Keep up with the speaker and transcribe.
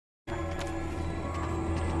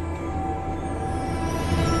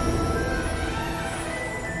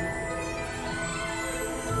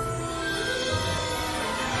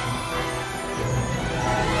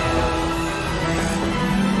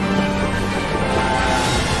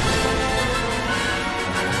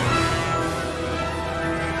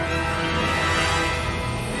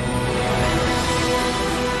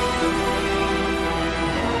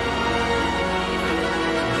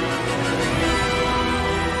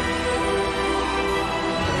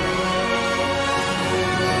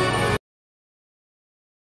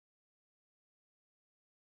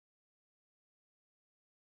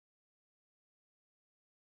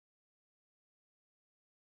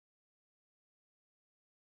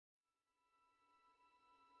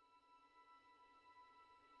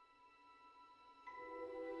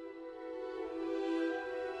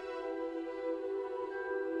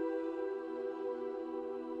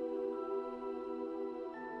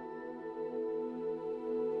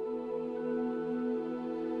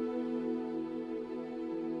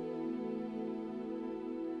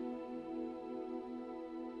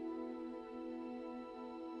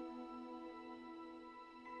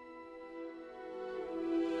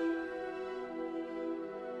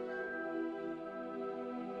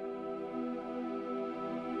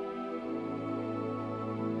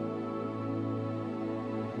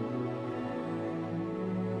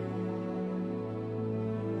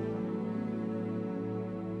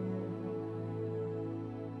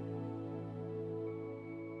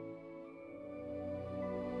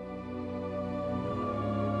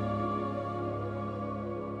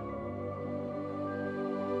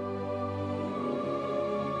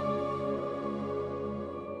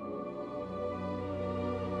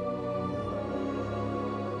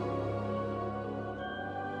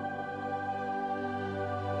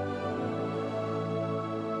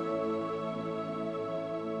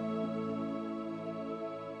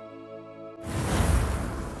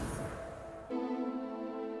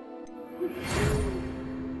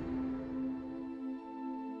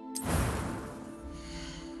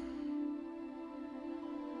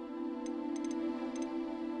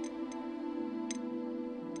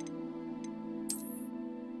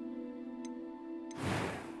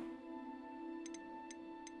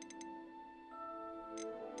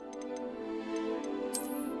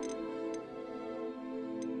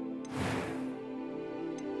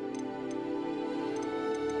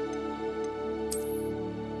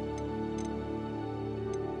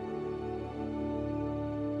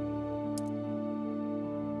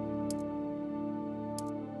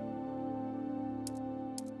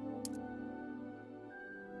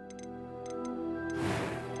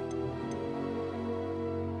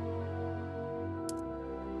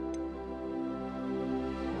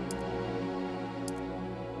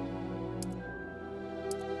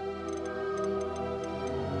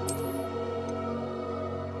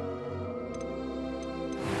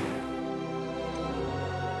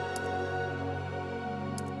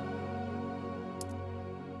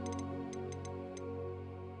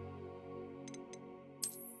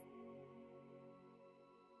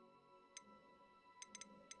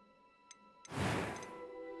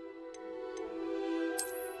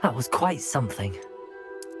That was quite something.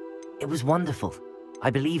 It was wonderful. I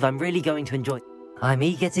believe I'm really going to enjoy... I'm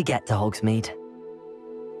eager to get to Hogsmeade.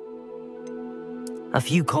 A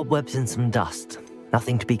few cobwebs and some dust.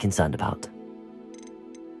 Nothing to be concerned about.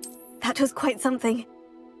 That was quite something.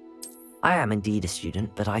 I am indeed a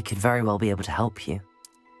student, but I could very well be able to help you.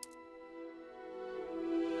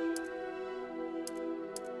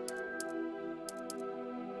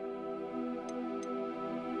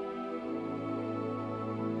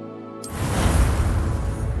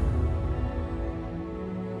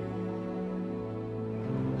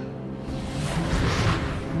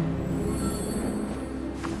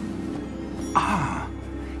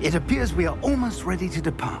 It appears we are almost ready to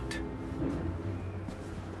depart.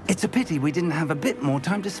 It's a pity we didn't have a bit more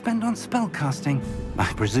time to spend on spellcasting.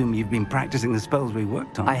 I presume you've been practicing the spells we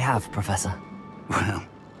worked on. I have, Professor. Well,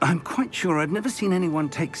 I'm quite sure I've never seen anyone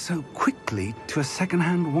take so quickly to a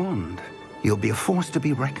second-hand wand. You'll be a force to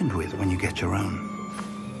be reckoned with when you get your own.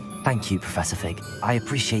 Thank you, Professor Fig. I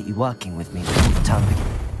appreciate you working with me before the term begins.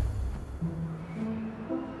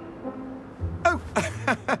 Oh,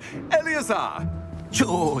 Eleazar!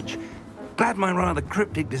 George! Glad my rather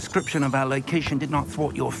cryptic description of our location did not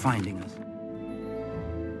thwart your finding us.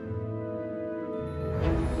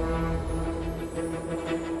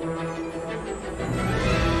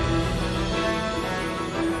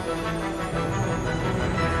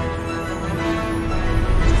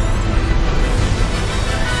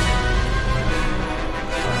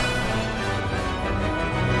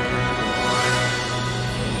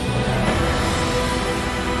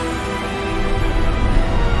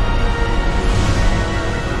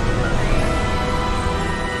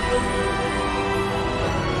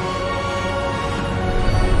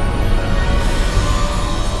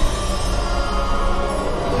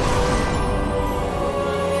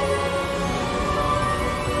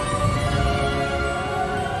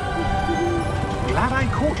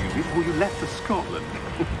 Before you left for Scotland.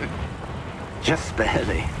 Just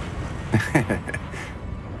barely.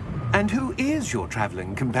 And who is your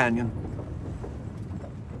traveling companion?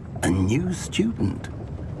 A new student.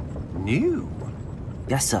 New?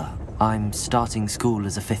 Yes, sir. I'm starting school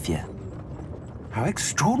as a 5th year. How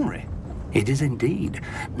extraordinary. It is indeed.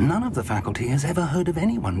 None of the faculty has ever heard of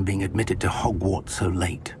anyone being admitted to Hogwarts so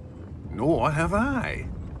late. Nor have I.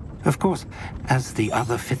 Of course, as the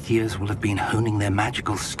other 5th years will have been honing their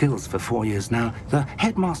magical skills for 4 years now, the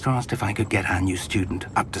headmaster asked if I could get our new student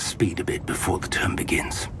up to speed a bit before the term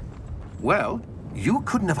begins. Well, you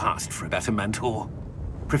couldn't have asked for a better mentor.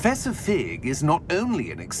 Professor Fig is not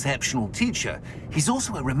only an exceptional teacher, he's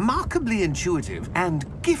also a remarkably intuitive and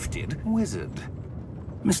gifted wizard.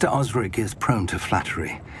 Mr. Osric is prone to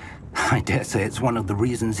flattery. I dare say it's one of the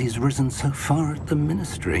reasons he's risen so far at the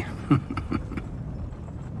Ministry.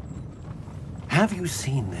 Have you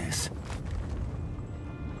seen this?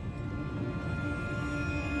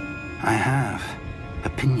 I have.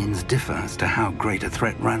 Opinions differ as to how great a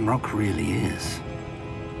threat Ranrock really is.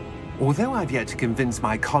 Although I've yet to convince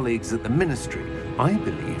my colleagues at the Ministry, I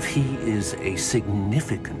believe he is a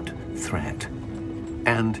significant threat.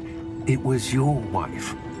 And it was your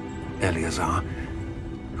wife, Eleazar,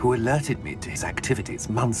 who alerted me to his activities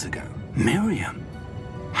months ago. Miriam?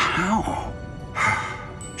 How?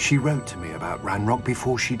 She wrote to me about Ranrock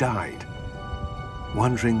before she died,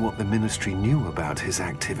 wondering what the Ministry knew about his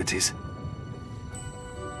activities.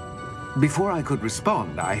 Before I could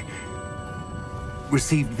respond, I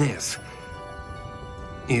received this.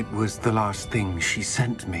 It was the last thing she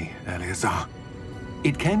sent me, Eleazar.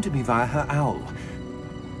 It came to me via her owl,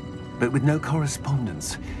 but with no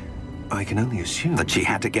correspondence. I can only assume that she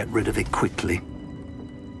had to get rid of it quickly,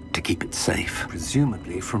 to keep it safe.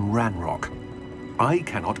 Presumably from Ranrock. I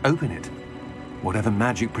cannot open it. Whatever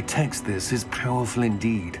magic protects this is powerful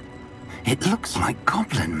indeed. It looks like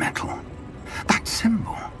goblin metal. That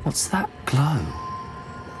symbol. What's that glow?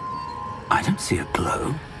 I don't see a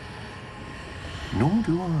glow. Nor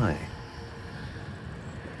do I.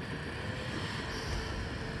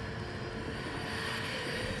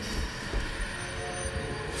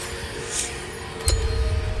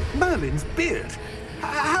 Merlin's beard.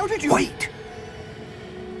 How did you... Wait!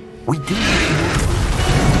 We do...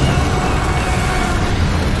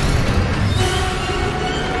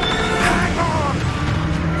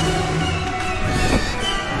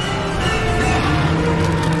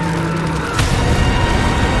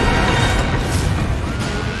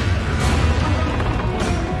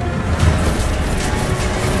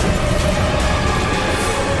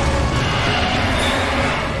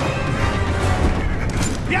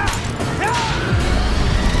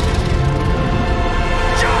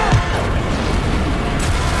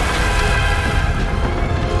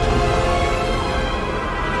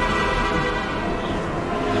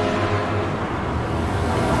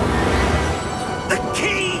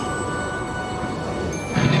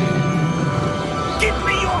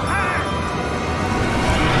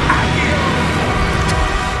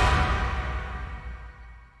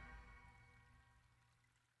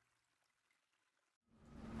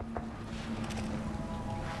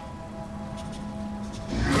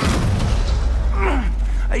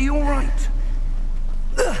 right.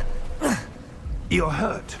 You're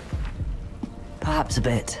hurt. Perhaps a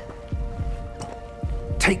bit.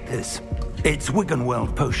 Take this. It's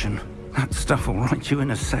Wiggenweld potion. That stuff will right you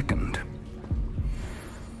in a second.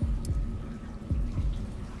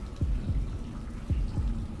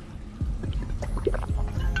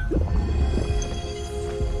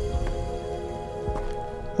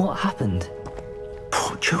 What happened?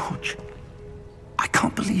 Poor George. I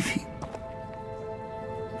can't believe he...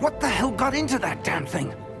 What the hell got into that damn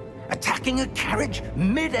thing? Attacking a carriage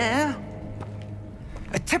mid-air?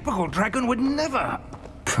 A typical dragon would never...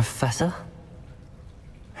 Professor?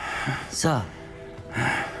 Sir,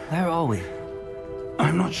 where are we?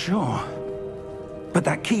 I'm not sure. But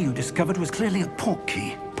that key you discovered was clearly a port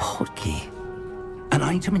key. Port key? An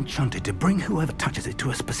item enchanted to bring whoever touches it to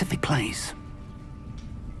a specific place.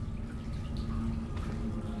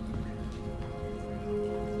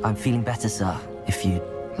 I'm feeling better, sir, if you'd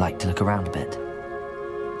like to look around a bit.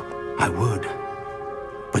 I would.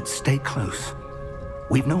 But stay close.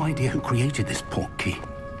 We've no idea who created this port key.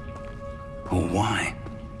 Or why.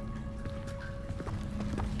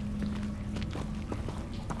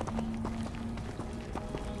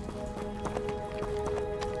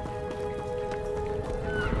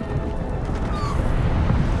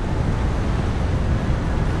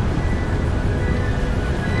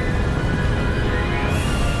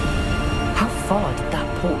 How far did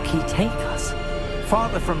that port key take us?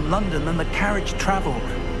 Farther from London than the carriage traveled.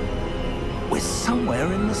 We're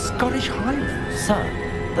somewhere in the Scottish Highlands.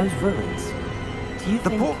 Sir, those ruins. Do you The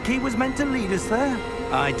think... port key was meant to lead us there?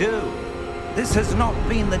 I do. This has not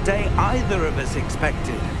been the day either of us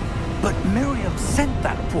expected. But Miriam sent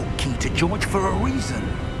that port key to George for a reason.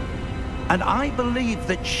 And I believe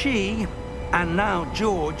that she, and now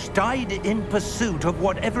George, died in pursuit of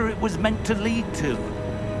whatever it was meant to lead to.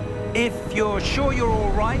 If you're sure you're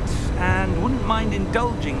all right, and wouldn't mind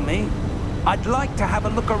indulging me, I'd like to have a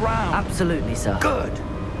look around. Absolutely, sir. Good.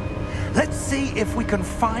 Let's see if we can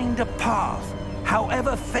find a path,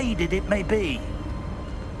 however faded it may be.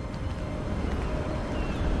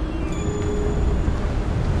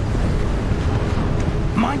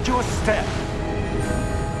 Mind your step.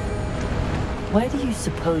 Where do you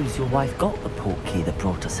suppose your wife got the port key that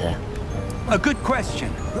brought us here? A good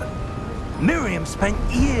question. Miriam spent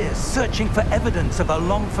years searching for evidence of a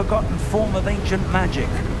long-forgotten form of ancient magic.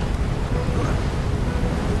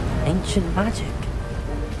 Ancient magic?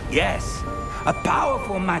 Yes, a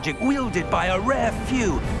powerful magic wielded by a rare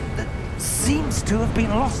few that seems to have been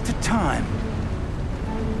lost to time.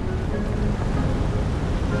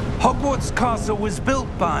 Hogwarts Castle was built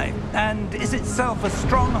by, and is itself a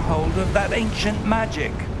stronghold of that ancient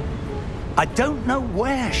magic. I don't know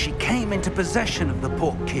where she came into possession of the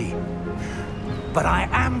port key, but I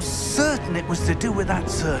am certain it was to do with that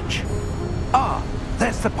search. Ah,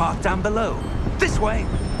 there's the path down below. This way.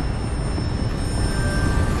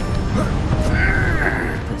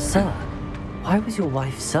 But sir, why was your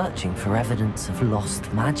wife searching for evidence of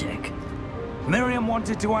lost magic? Miriam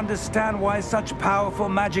wanted to understand why such powerful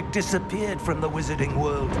magic disappeared from the wizarding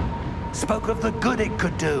world. Spoke of the good it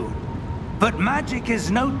could do. But magic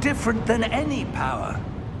is no different than any power.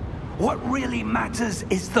 What really matters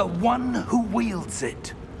is the one who wields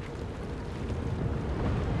it.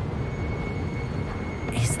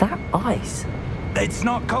 Is that ice? It's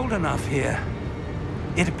not cold enough here.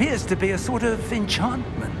 It appears to be a sort of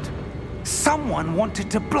enchantment. Someone wanted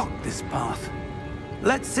to block this path.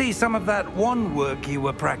 Let's see some of that wand work you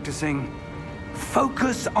were practicing.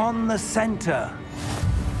 Focus on the center.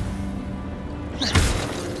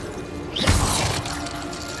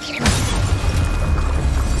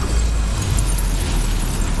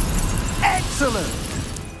 Excellent!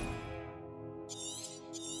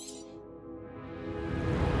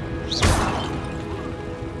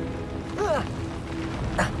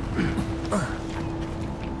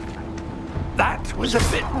 That was a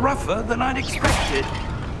bit rougher than I'd expected.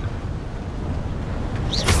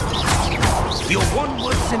 Your wand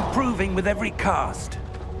work's improving with every cast.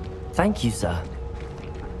 Thank you, sir.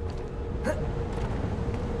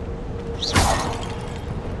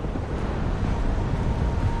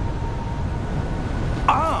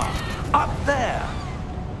 Ah, up there.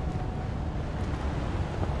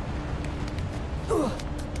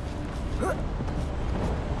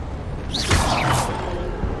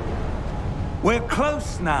 We're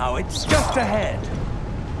close now. It's just ahead.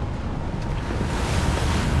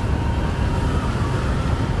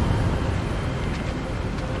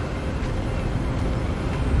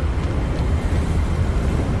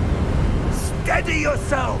 Steady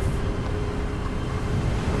yourself.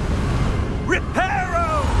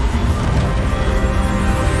 Reparo!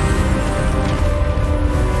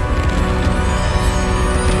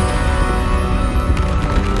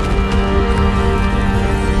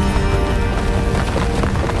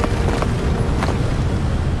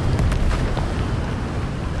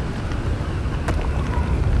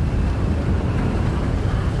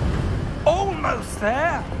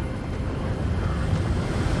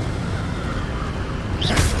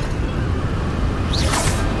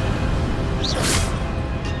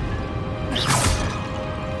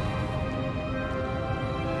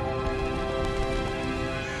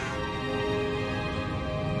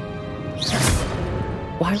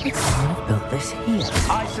 Why would someone have built this here?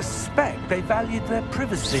 I suspect they valued their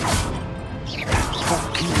privacy. That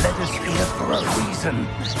portkey led us here for a reason.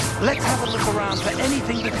 Let's have a look around for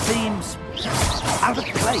anything that seems out of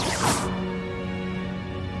place.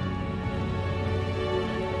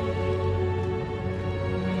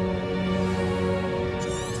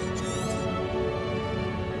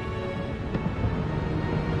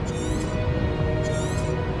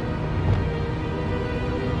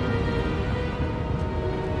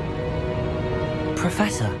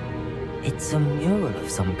 Professor, it's a mural of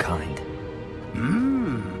some kind.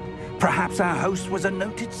 Perhaps our host was a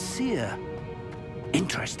noted seer.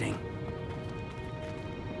 Interesting.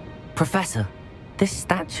 Professor, this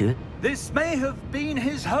statue... This may have been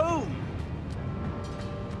his home.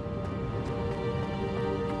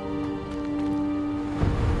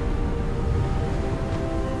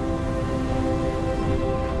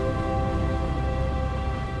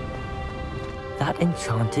 That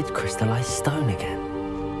enchanted crystallized stone again.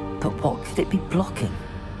 But what could it be blocking?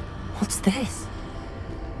 What's this?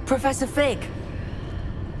 Professor Fig!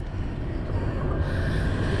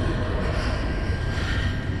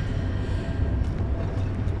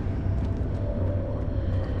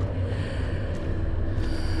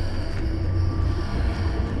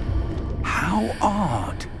 How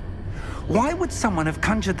odd. Why would someone have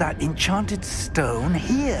conjured that enchanted stone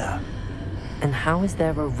here? And how is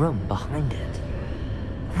there a room behind it?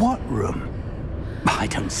 What room? I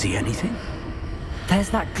don't see anything. There's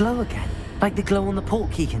that glow again, like the glow on the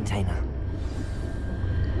portkey container.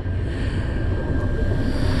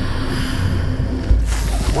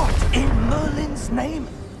 What in Merlin's name?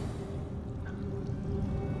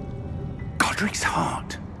 Godric's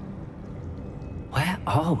heart. Where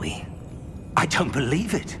are we? I don't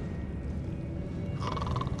believe it.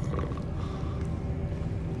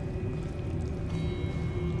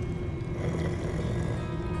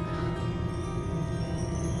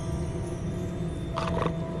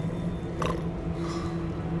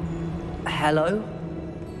 Hello?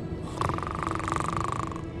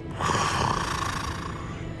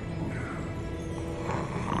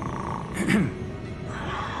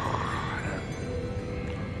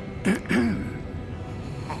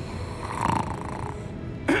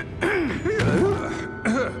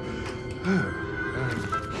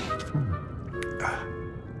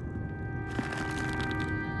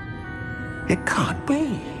 It can't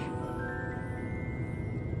be.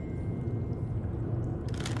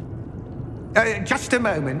 Just a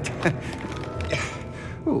moment.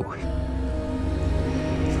 Ooh.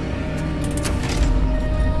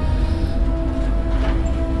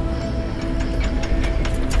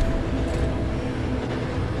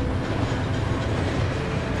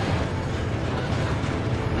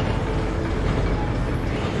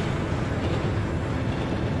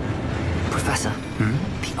 Professor,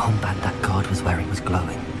 the armband that guard was wearing was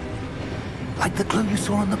glowing. Like the glow you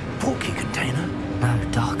saw on the portkey container?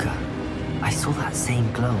 No, darker. I saw that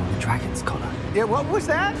same glow on the dragon's collar. Yeah, what was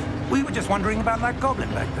that? We were just wondering about that goblin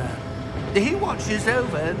back there. He watches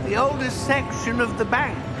over the oldest section of the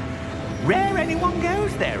bank. Rare anyone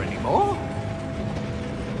goes there anymore.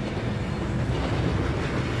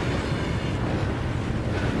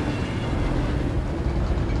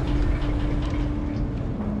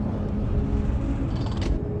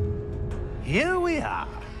 Here we are.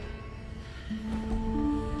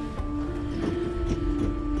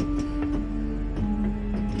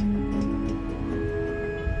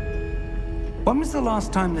 When was the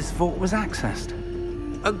last time this vault was accessed?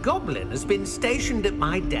 A goblin has been stationed at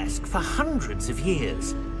my desk for hundreds of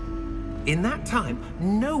years. In that time,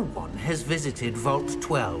 no one has visited Vault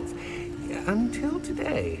 12. Until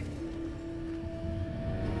today.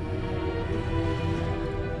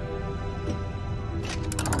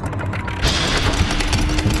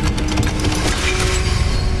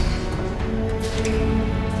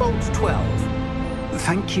 Vault 12.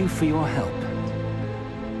 Thank you for your help.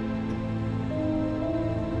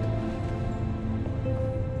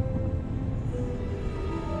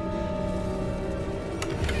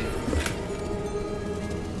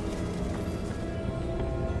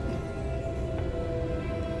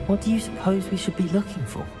 What do you suppose we should be looking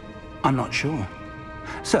for? I'm not sure.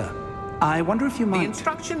 Sir, I wonder if you might... The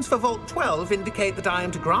instructions for Vault 12 indicate that I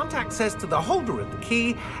am to grant access to the holder of the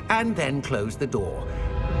key and then close the door.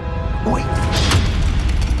 Wait!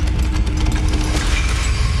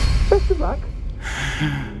 Best of luck.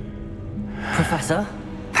 Professor?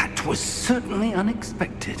 That was certainly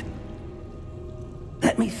unexpected.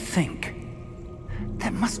 Let me think.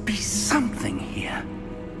 There must be something here.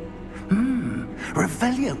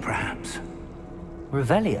 Revelio, perhaps?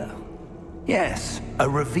 Revelio? Yes, a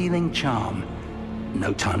revealing charm.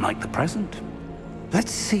 No time like the present.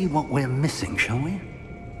 Let's see what we're missing, shall we?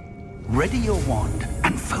 Ready your wand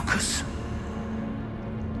and focus.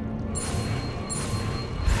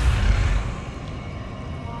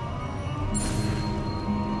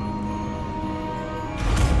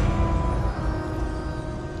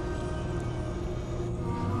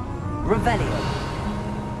 Revelio.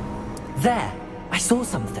 There! I saw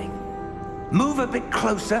something. Move a bit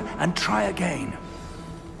closer and try again.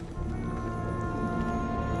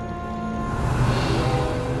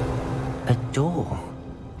 A door.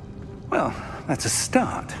 Well, that's a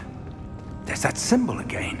start. There's that symbol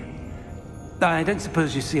again. I don't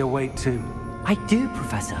suppose you see a way to... I do,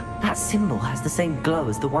 Professor. That symbol has the same glow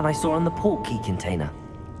as the one I saw on the port key container.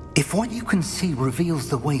 If what you can see reveals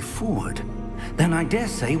the way forward, then I dare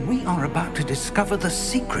say we are about to discover the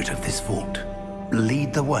secret of this vault.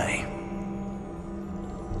 Lead the way.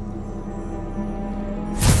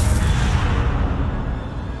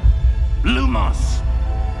 Lumos!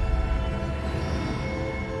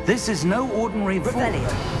 This is no ordinary vault.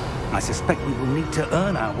 Revelio. I suspect we will need to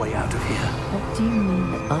earn our way out of here. What do you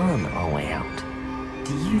mean, earn our way out?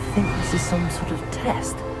 Do you think this is some sort of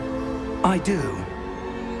test? I do.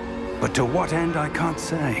 But to what end, I can't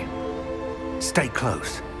say. Stay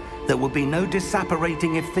close. There will be no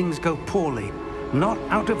disapparating if things go poorly. Not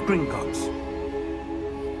out of Gringotts.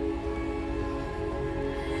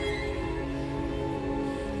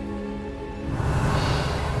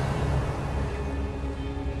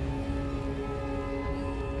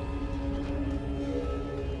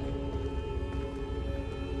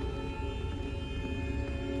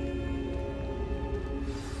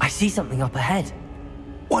 I see something up ahead.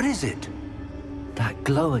 What is it? That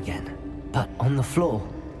glow again, but on the floor.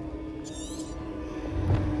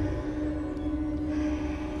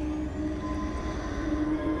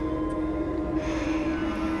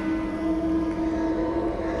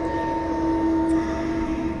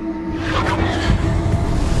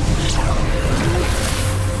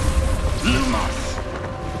 Lumos!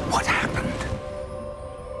 What happened?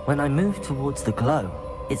 When I moved towards the glow,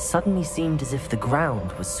 it suddenly seemed as if the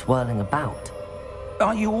ground was swirling about.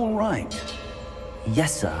 Are you all right?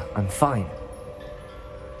 Yes, sir, I'm fine.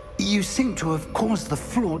 You seem to have caused the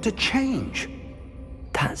floor to change.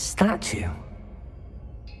 That statue?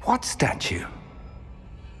 What statue?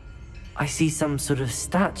 I see some sort of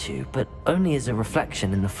statue, but only as a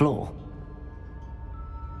reflection in the floor.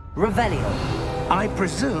 Revelio. I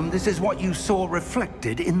presume this is what you saw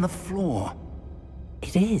reflected in the floor.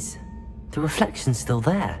 It is. The reflection's still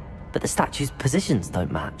there, but the statue's positions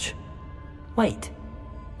don't match. Wait,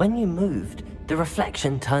 when you moved, the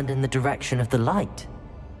reflection turned in the direction of the light.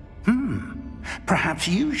 Perhaps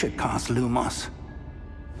you should cast Lumos.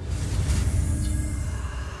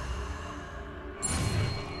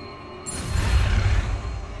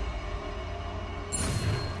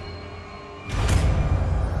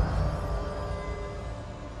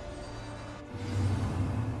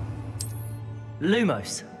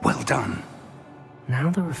 Lumos. Well done. Now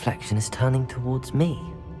the reflection is turning towards me.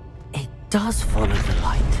 It does follow the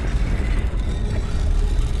light.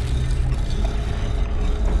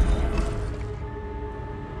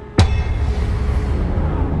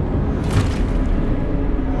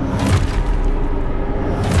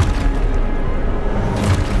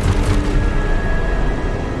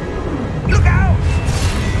 Look out!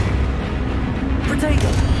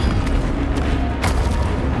 Protego!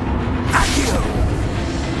 Accio!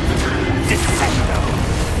 Descendo!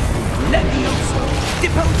 Levioso!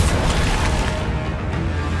 Deposo!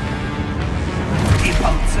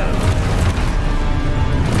 Deposo!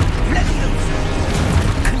 Levioso!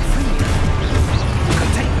 Confringo!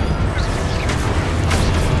 Container!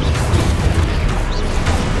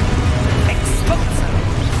 Exposo!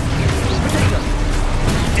 Protego!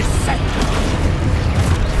 Descendo!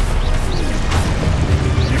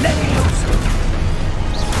 Levioso!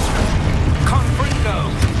 Confringo!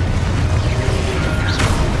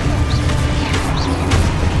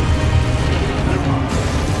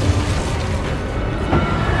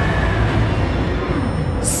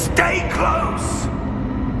 Stay close!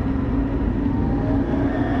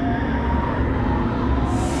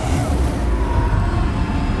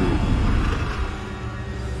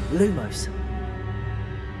 Lumos.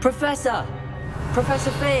 Professor!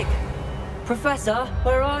 Professor Fig! Professor,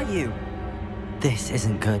 where are you? This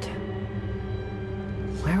isn't good.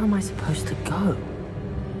 Where am I supposed to go?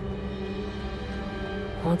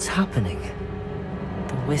 What's happening?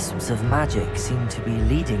 The wisps of magic seem to be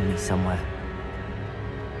leading me somewhere.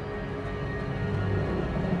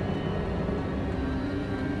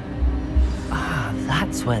 Ah,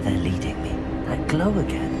 that's where they're leading me. That glow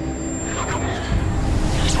again.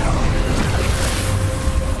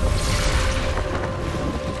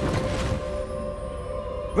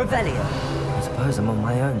 Revelio. I suppose I'm on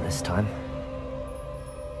my own this time.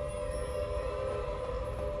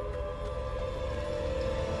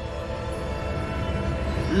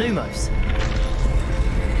 Lumos.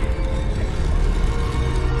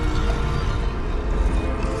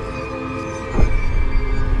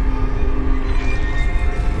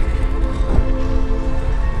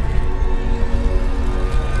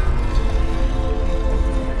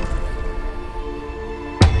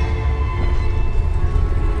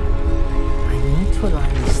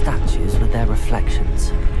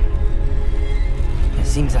 Reflections. It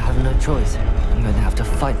seems I have no choice. I'm going to have to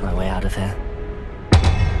fight my way out of here.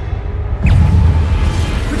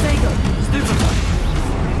 Potato! Stupefy!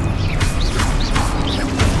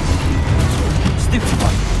 Stupefy!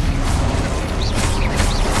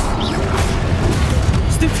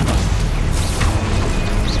 Stupefy!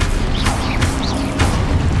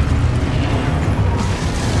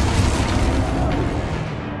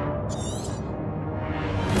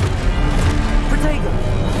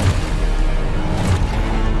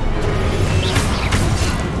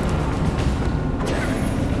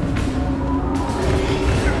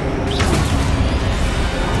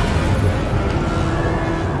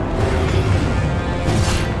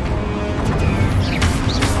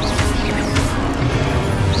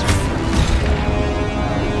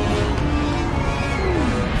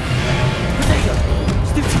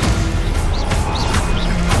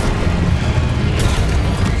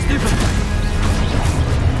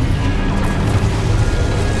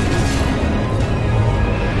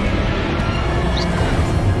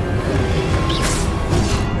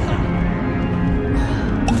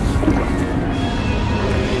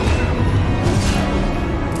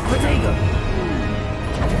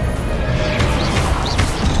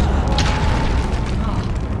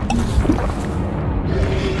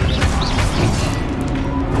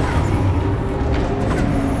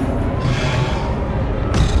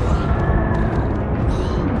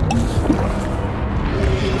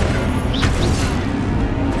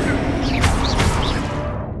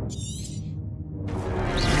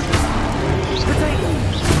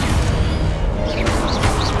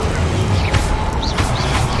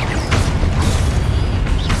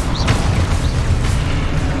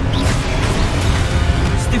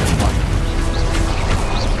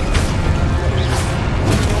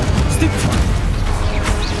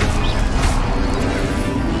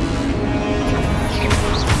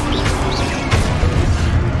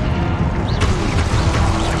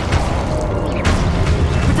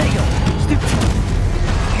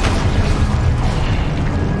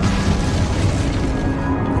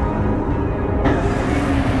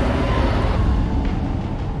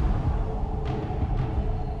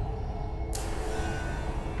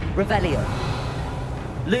 Revelio.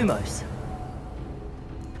 Lumos.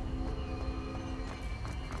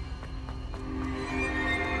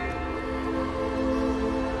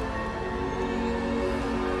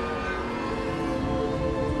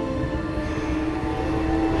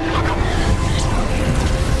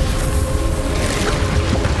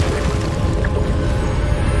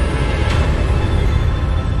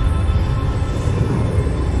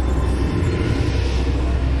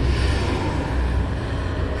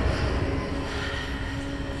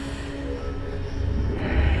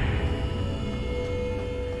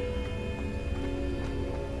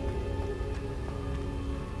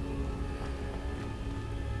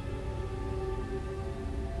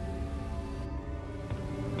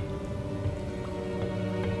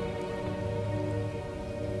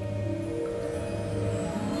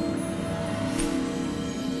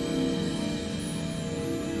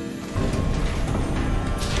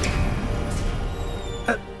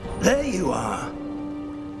 There you are.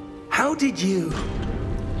 How did you...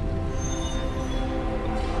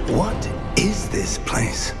 What is this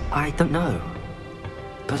place? I don't know.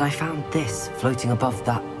 But I found this floating above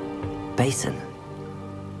that basin.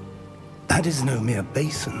 That is no mere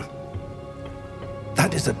basin.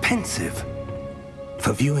 That is a pensive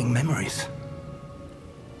for viewing memories.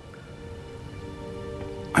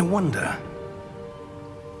 I wonder...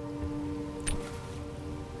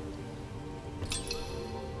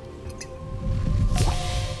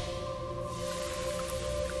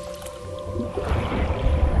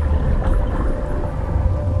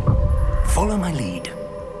 Follow my lead.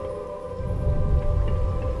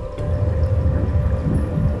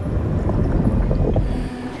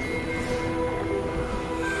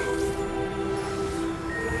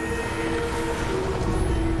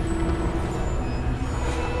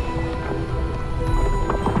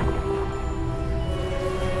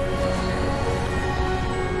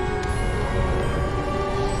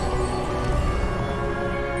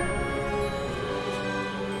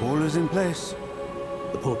 is in place.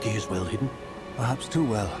 The portkey is well hidden? Perhaps too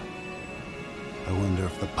well. I wonder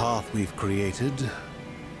if the path we've created...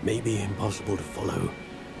 may be impossible to follow.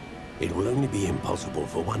 It will only be impossible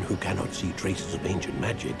for one who cannot see traces of ancient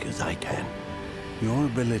magic as I can. Your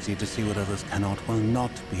ability to see what others cannot will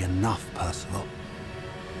not be enough, Percival.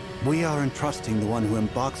 We are entrusting the one who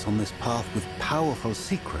embarks on this path with powerful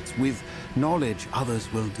secrets, with knowledge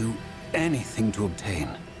others will do anything to obtain.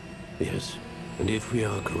 Yes, and if we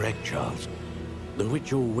are correct, Charles, the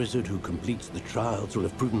witch or wizard who completes the trials will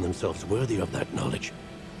have proven themselves worthy of that knowledge,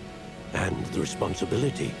 and the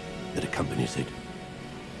responsibility that accompanies it.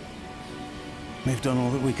 We've done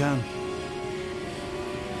all that we can.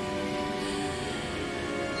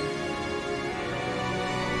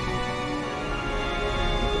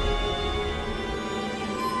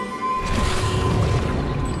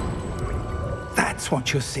 That's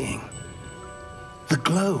what you're seeing. The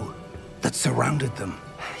glow that surrounded them.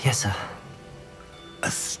 Yes, sir.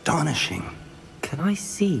 Astonishing. Can I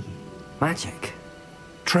see magic?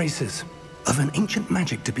 Traces of an ancient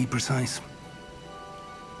magic, to be precise.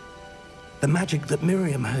 The magic that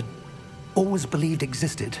Miriam had always believed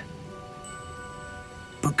existed,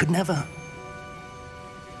 but could never.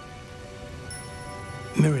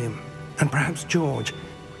 Miriam, and perhaps George,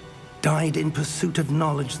 died in pursuit of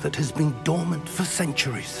knowledge that has been dormant for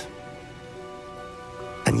centuries.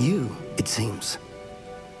 And you, it seems,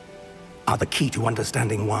 are the key to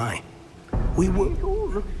understanding why. It all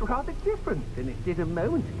looks rather different than it did a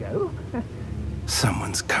moment ago.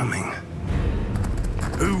 Someone's coming.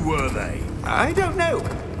 Who were they? I don't know.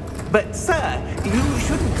 But, sir, you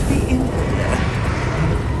shouldn't be in here.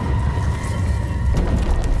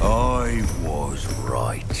 I was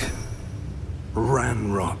right.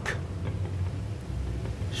 Ranrock.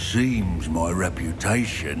 Seems my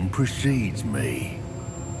reputation precedes me.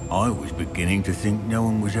 I was beginning to think no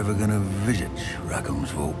one was ever going to visit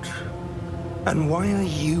Rackham's vault. And why are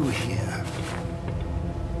you here?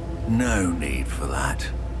 No need for that.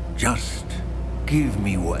 Just give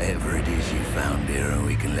me whatever it is you found here and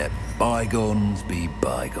we can let bygones be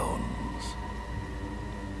bygones.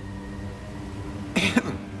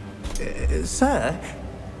 Sir,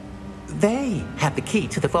 they have the key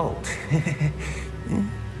to the vault.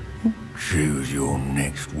 Choose your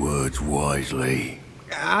next words wisely.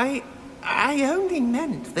 I only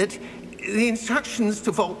meant that the instructions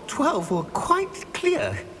to Vault 12 were quite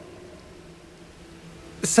clear.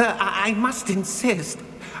 Sir, I must insist.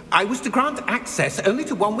 I was to grant access only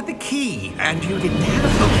to one with the key, and you didn't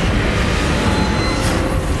have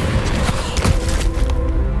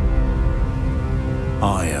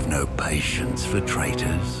I have no patience for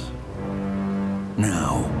traitors.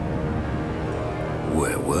 Now,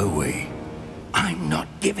 where were we? I'm not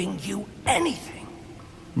giving you anything.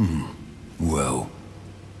 Well,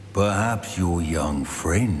 perhaps your young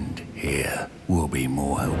friend here will be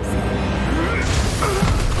more helpful.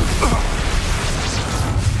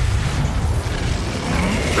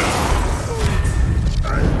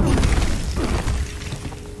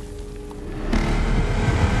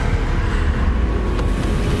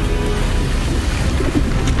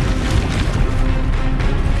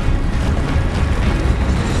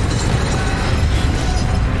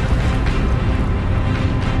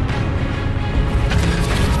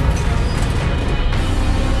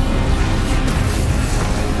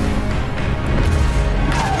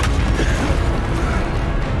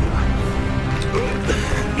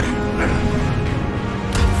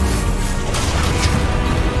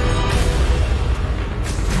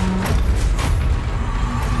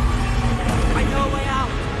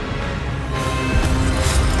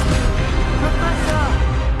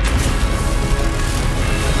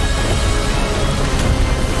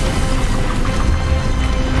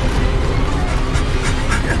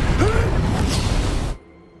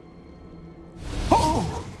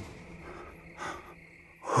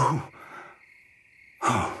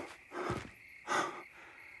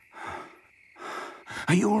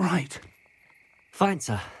 Are you all right? Fine,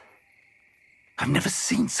 sir. I've never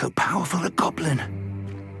seen so powerful a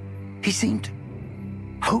goblin. He seemed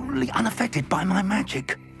wholly unaffected by my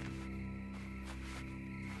magic.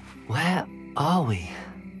 Where are we?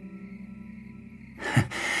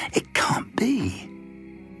 It can't be.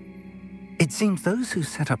 It seems those who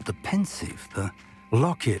set up the pensive, the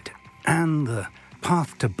locket, and the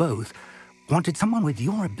path to both wanted someone with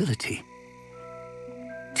your ability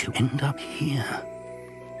to end up here.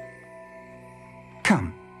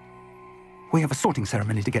 Come. We have a sorting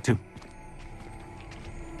ceremony to get to.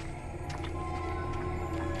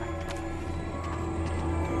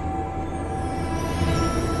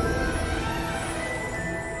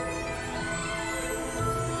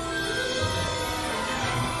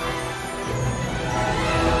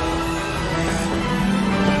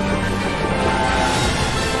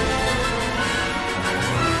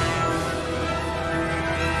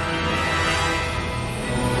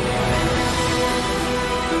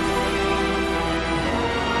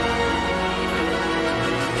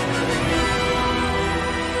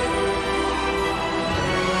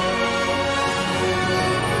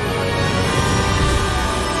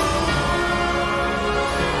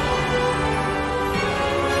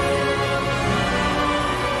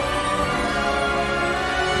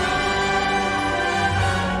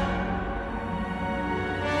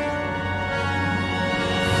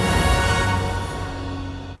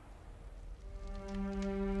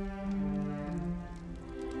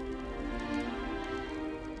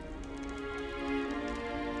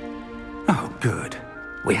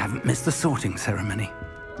 We haven't missed the sorting ceremony.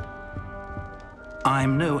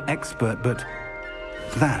 I'm no expert, but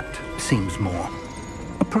that seems more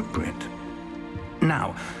appropriate.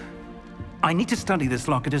 Now, I need to study this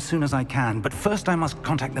locket as soon as I can, but first I must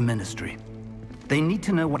contact the Ministry. They need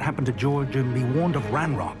to know what happened to George and be warned of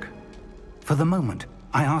Ranrock. For the moment,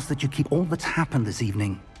 I ask that you keep all that's happened this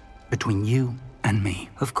evening between you and me.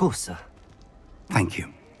 Of course, sir. Thank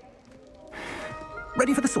you.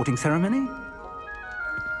 Ready for the sorting ceremony?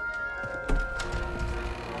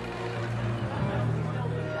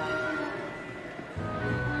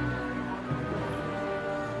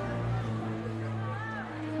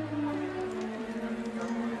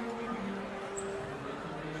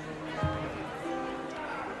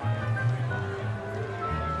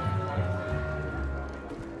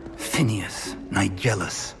 Phineas,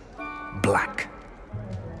 Nigellus, Black.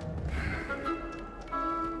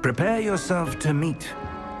 Prepare yourself to meet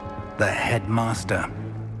the headmaster.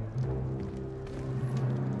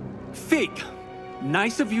 Fig,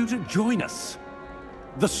 nice of you to join us.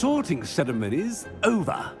 The sorting ceremony's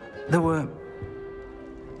over. There were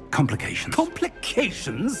complications.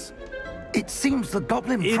 Complications? It seems the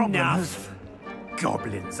goblin problem has... Enough!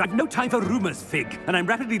 Goblins. I've no time for rumors, Fig, and I'm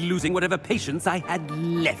rapidly losing whatever patience I had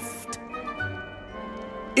left.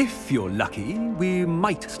 If you're lucky, we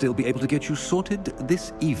might still be able to get you sorted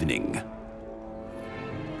this evening.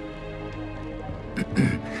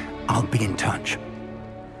 I'll be in touch.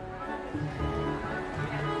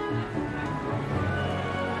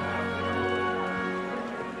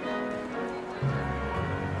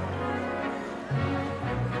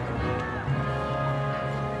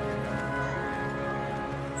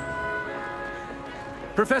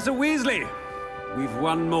 Professor Weasley, we've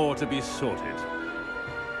one more to be sorted.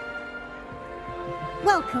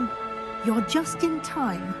 Welcome. You're just in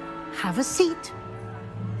time. Have a seat.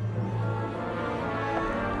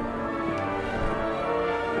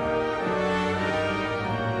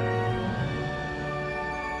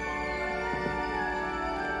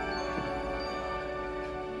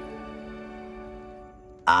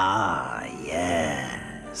 Ah,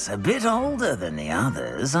 yes. A bit older than the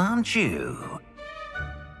others, aren't you?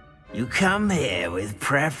 You come here with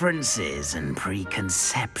preferences and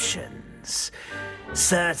preconceptions.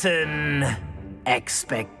 Certain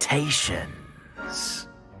expectations.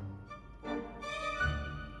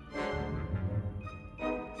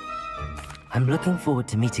 I'm looking forward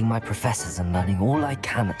to meeting my professors and learning all I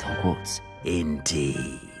can at Hogwarts.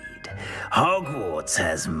 Indeed. Hogwarts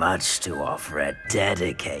has much to offer a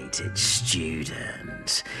dedicated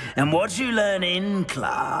student. And what you learn in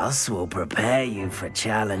class will prepare you for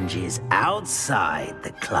challenges outside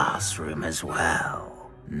the classroom as well.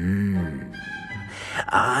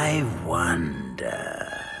 I wonder...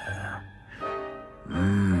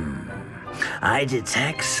 I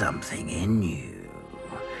detect something in you.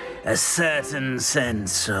 A certain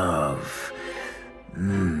sense of...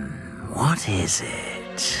 what is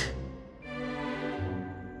it?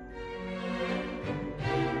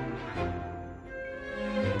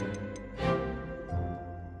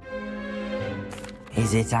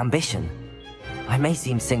 Is it ambition? I may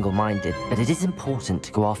seem single-minded, but it is important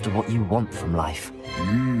to go after what you want from life.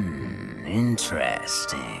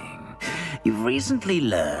 Interesting. You've recently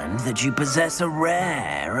learned that you possess a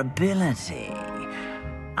rare ability.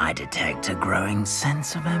 I detect a growing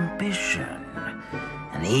sense of ambition,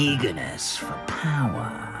 an eagerness for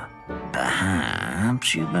power.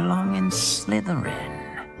 Perhaps you belong in Slytherin.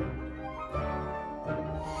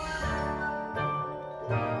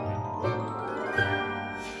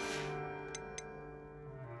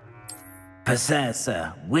 Possess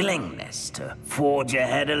a willingness to forge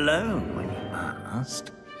ahead alone when you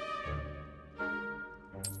must.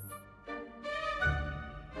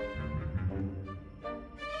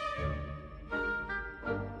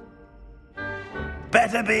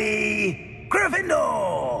 Better be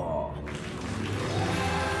Gryffindor!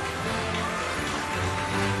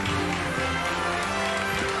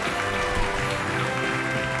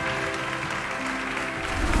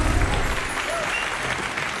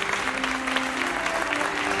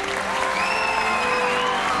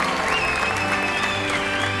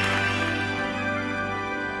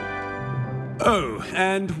 Oh,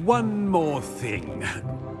 and one more thing.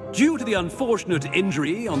 Due to the unfortunate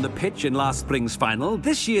injury on the pitch in last spring's final,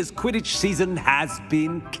 this year's Quidditch season has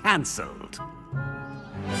been cancelled.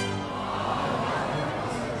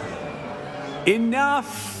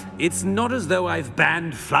 Enough! It's not as though I've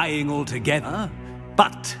banned flying altogether,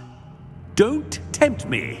 but don't tempt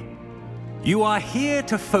me. You are here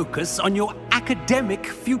to focus on your academic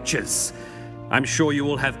futures. I'm sure you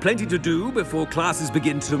will have plenty to do before classes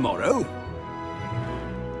begin tomorrow.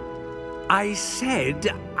 I said,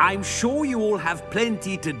 I'm sure you all have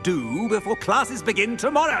plenty to do before classes begin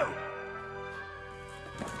tomorrow.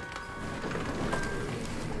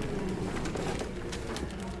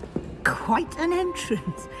 Quite an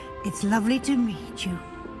entrance. It's lovely to meet you.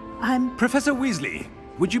 I'm... Professor Weasley,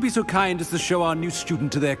 would you be so kind as to show our new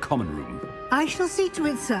student to their common room? I shall see to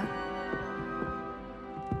it, sir.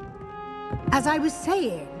 As I was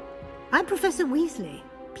saying, I'm Professor Weasley.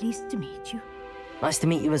 Pleased to meet you. Nice to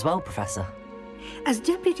meet you as well, Professor. As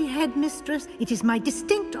Deputy Headmistress, it is my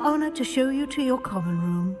distinct honor to show you to your common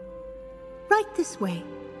room. Right this way.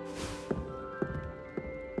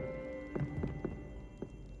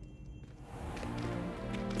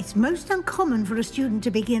 It's most uncommon for a student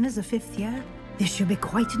to begin as a 5th year. This should be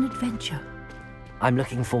quite an adventure. I'm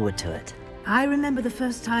looking forward to it. I remember the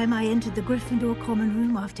first time I entered the Gryffindor common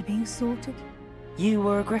room after being sorted. You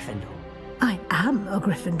were a Gryffindor? I am a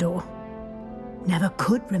Gryffindor. Never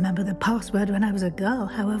could remember the password when I was a girl,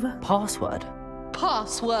 however. Password?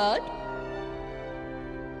 Password?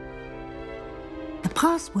 The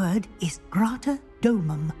password is Grata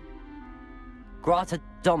Domum. Grata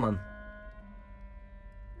Domum.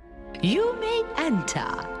 You may enter.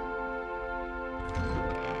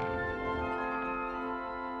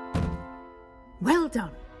 Well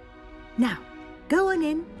done. Now, go on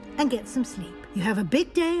in and get some sleep. You have a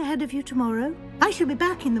big day ahead of you tomorrow. I shall be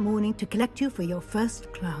back in the morning to collect you for your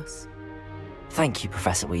first class. Thank you,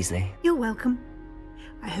 Professor Weasley. You're welcome.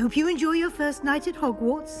 I hope you enjoy your first night at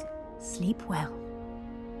Hogwarts. Sleep well.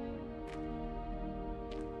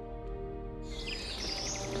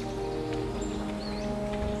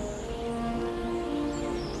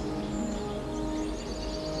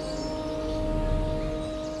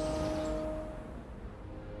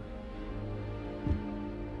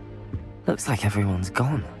 Looks like everyone's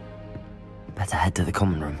gone. Better head to the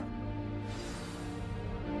common room.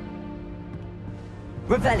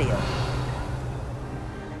 Revelio!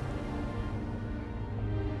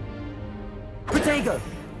 Protego!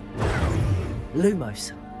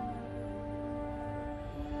 Lumos.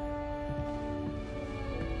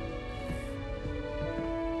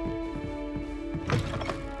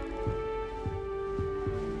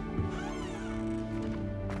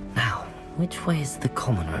 Now, which way is the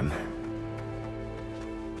common room?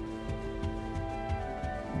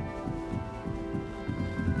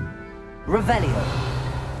 Revelio.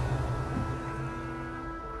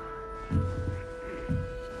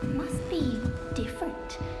 Must be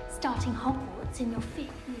different, starting Hogwarts in your 5th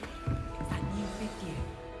year. That new 5th year.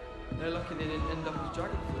 They're lucky they didn't end up as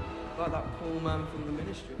dragon fruit, like that poor man from the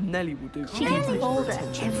ministry. Nelly will do. She gets older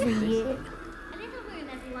every year. A little room,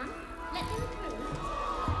 everyone. Let them through.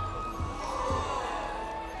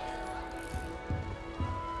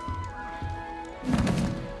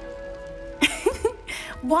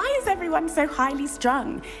 Why is everyone so highly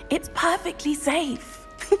strung? It's perfectly safe.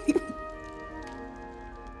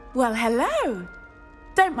 Well, hello.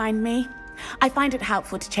 Don't mind me. I find it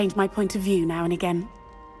helpful to change my point of view now and again.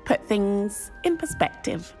 Put things in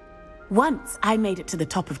perspective. Once I made it to the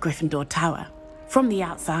top of Gryffindor Tower, from the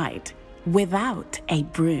outside, without a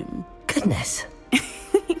broom. Goodness.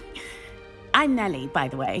 I'm Nellie, by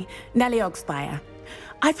the way. Nellie Ogspire.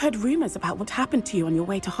 I've heard rumors about what happened to you on your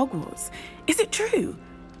way to Hogwarts. Is it true?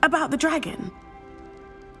 About the dragon?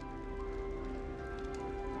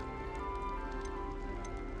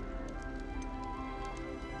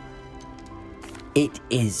 It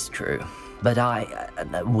is true, but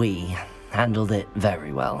we handled it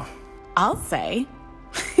very well. I'll say.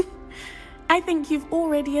 I think you've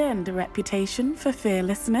already earned a reputation for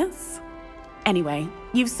fearlessness. Anyway,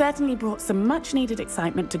 you've certainly brought some much-needed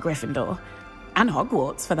excitement to Gryffindor. And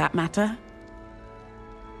Hogwarts, for that matter.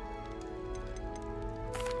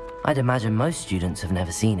 I'd imagine most students have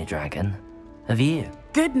never seen a dragon. Have you?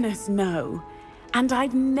 Goodness, no. And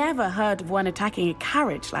I've never heard of one attacking a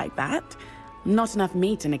carriage like that. Not enough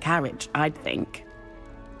meat in a carriage, I'd think.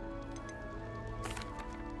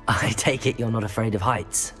 I take it you're not afraid of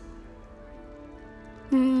heights?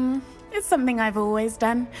 It's something I've always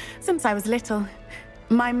done, since I was little.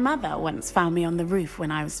 My mother once found me on the roof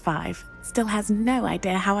when I was 5. Still has no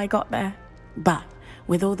idea how I got there. But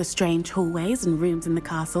with all the strange hallways and rooms in the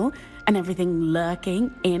castle, and everything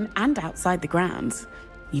lurking in and outside the grounds,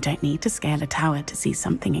 you don't need to scale a tower to see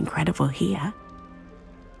something incredible here.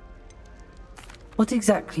 What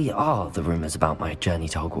exactly are the rumors about my journey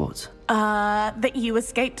to Hogwarts? That you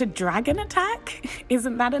escaped a dragon attack?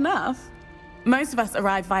 Isn't that enough? Most of us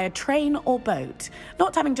arrive via train or boat,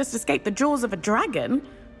 not having just escaped the jaws of a dragon.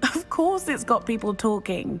 Of course it's got people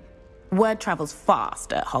talking. Word travels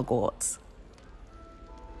fast at Hogwarts.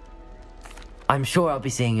 I'm sure I'll be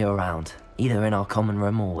seeing you around, either in our common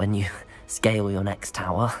room or when you scale your next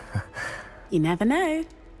tower. You never know.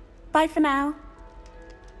 Bye for now.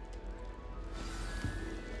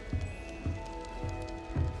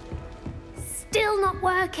 Still not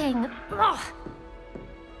working. Ugh.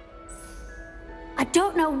 I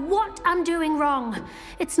don't know what I'm doing wrong.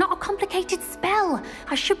 It's not a complicated spell.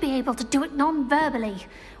 I should be able to do it non-verbally.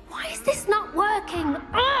 Why is this not working?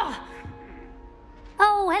 Ugh.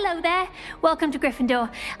 Oh, hello there. Welcome to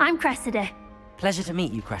Gryffindor. I'm Cressida. Pleasure to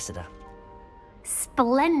meet you, Cressida.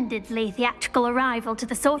 Splendidly theatrical arrival to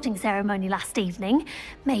the sorting ceremony last evening.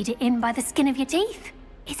 Made it in by the skin of your teeth.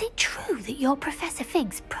 Is it true that you're Professor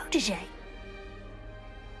Fig's protege?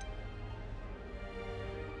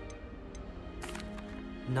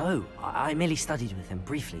 No, I merely studied with him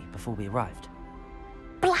briefly before we arrived.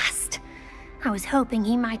 Blast! I was hoping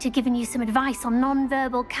he might have given you some advice on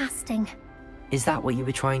non-verbal casting. Is that what you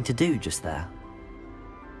were trying to do just there?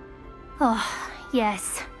 Oh,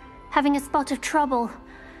 yes. Having a spot of trouble.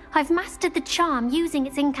 I've mastered the charm using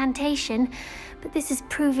its incantation, but this is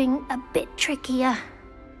proving a bit trickier.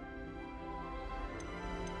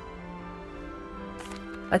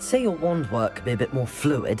 I'd say your wand work could be a bit more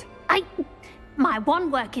fluid. My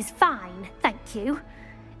wand work is fine, thank you.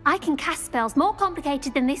 I can cast spells more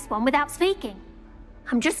complicated than this one without speaking.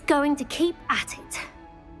 I'm just going to keep at it.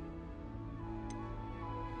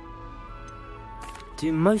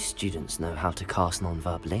 Do most students know how to cast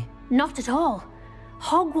non-verbally? Not at all.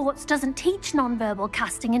 Hogwarts doesn't teach non-verbal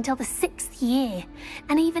casting until the 6th year,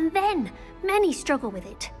 and even then, many struggle with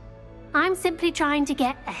it. I'm simply trying to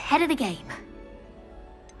get ahead of the game.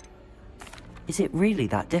 Is it really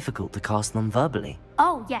that difficult to cast non-verbally?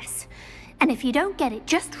 Oh, yes. And if you don't get it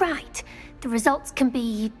just right, the results can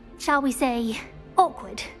be, shall we say,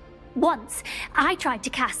 awkward. Once, I tried to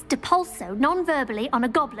cast Depulso non-verbally on a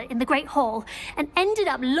goblet in the Great Hall and ended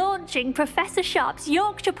up launching Professor Sharp's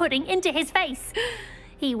Yorkshire pudding into his face.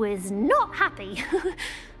 He was not happy.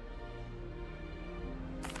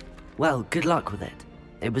 Well, good luck with it.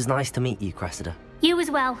 It was nice to meet you, Cressida. You as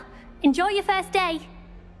well. Enjoy your first day.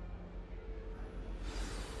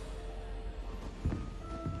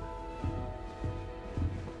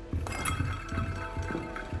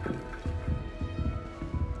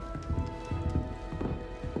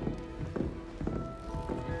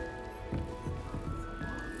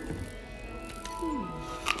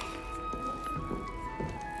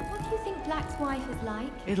 Black's wife is like?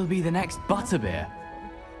 It'll be the next butterbeer.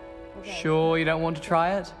 Okay. Sure you don't want to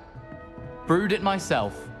try it? Brewed it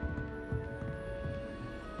myself.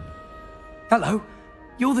 Hello,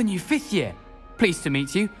 you're the new 5th year. Pleased to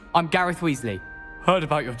meet you. I'm Gareth Weasley. Heard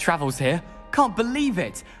about your travels here. Can't believe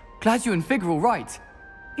it. Glad you and Fig are all right.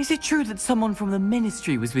 Is it true that someone from the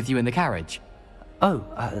Ministry was with you in the carriage? Oh,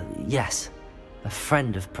 yes. A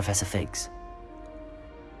friend of Professor Fig's.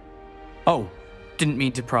 Oh, didn't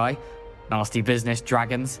mean to pry. Nasty business,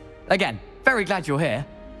 dragons. Again, very glad you're here.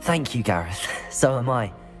 Thank you, Gareth. So am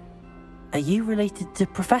I. Are you related to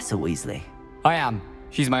Professor Weasley? I am.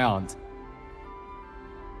 She's my aunt.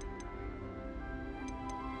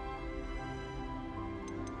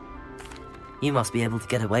 You must be able to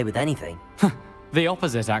get away with anything. The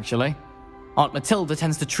opposite, actually. Aunt Matilda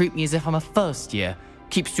tends to treat me as if I'm a first year.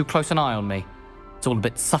 Keeps too close an eye on me. It's all a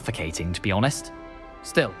bit suffocating, to be honest.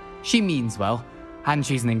 Still, she means well. And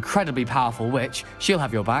she's an incredibly powerful witch. She'll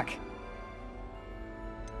have your back.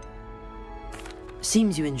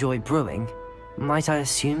 Seems you enjoy brewing. Might I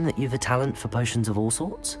assume that you've a talent for potions of all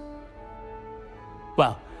sorts?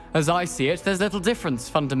 Well, as I see it, there's little difference,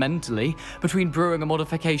 fundamentally, between brewing a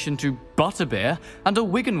modification to butterbeer and a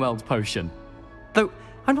Wiggenweld potion. Though,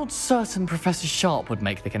 I'm not certain Professor Sharp would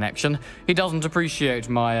make the connection. He doesn't appreciate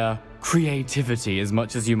my, creativity as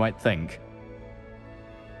much as you might think.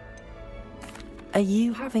 Are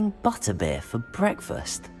you having butterbeer for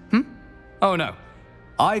breakfast? Oh no.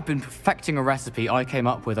 I've been perfecting a recipe I came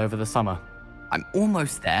up with over the summer. I'm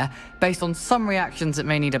almost there, based on some reactions that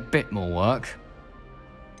may need a bit more work.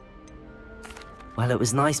 Well, it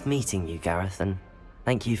was nice meeting you, Gareth, and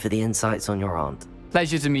thank you for the insights on your aunt.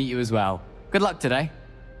 Pleasure to meet you as well. Good luck today.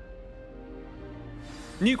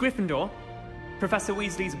 New Gryffindor. Professor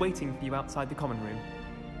Weasley's waiting for you outside the common room.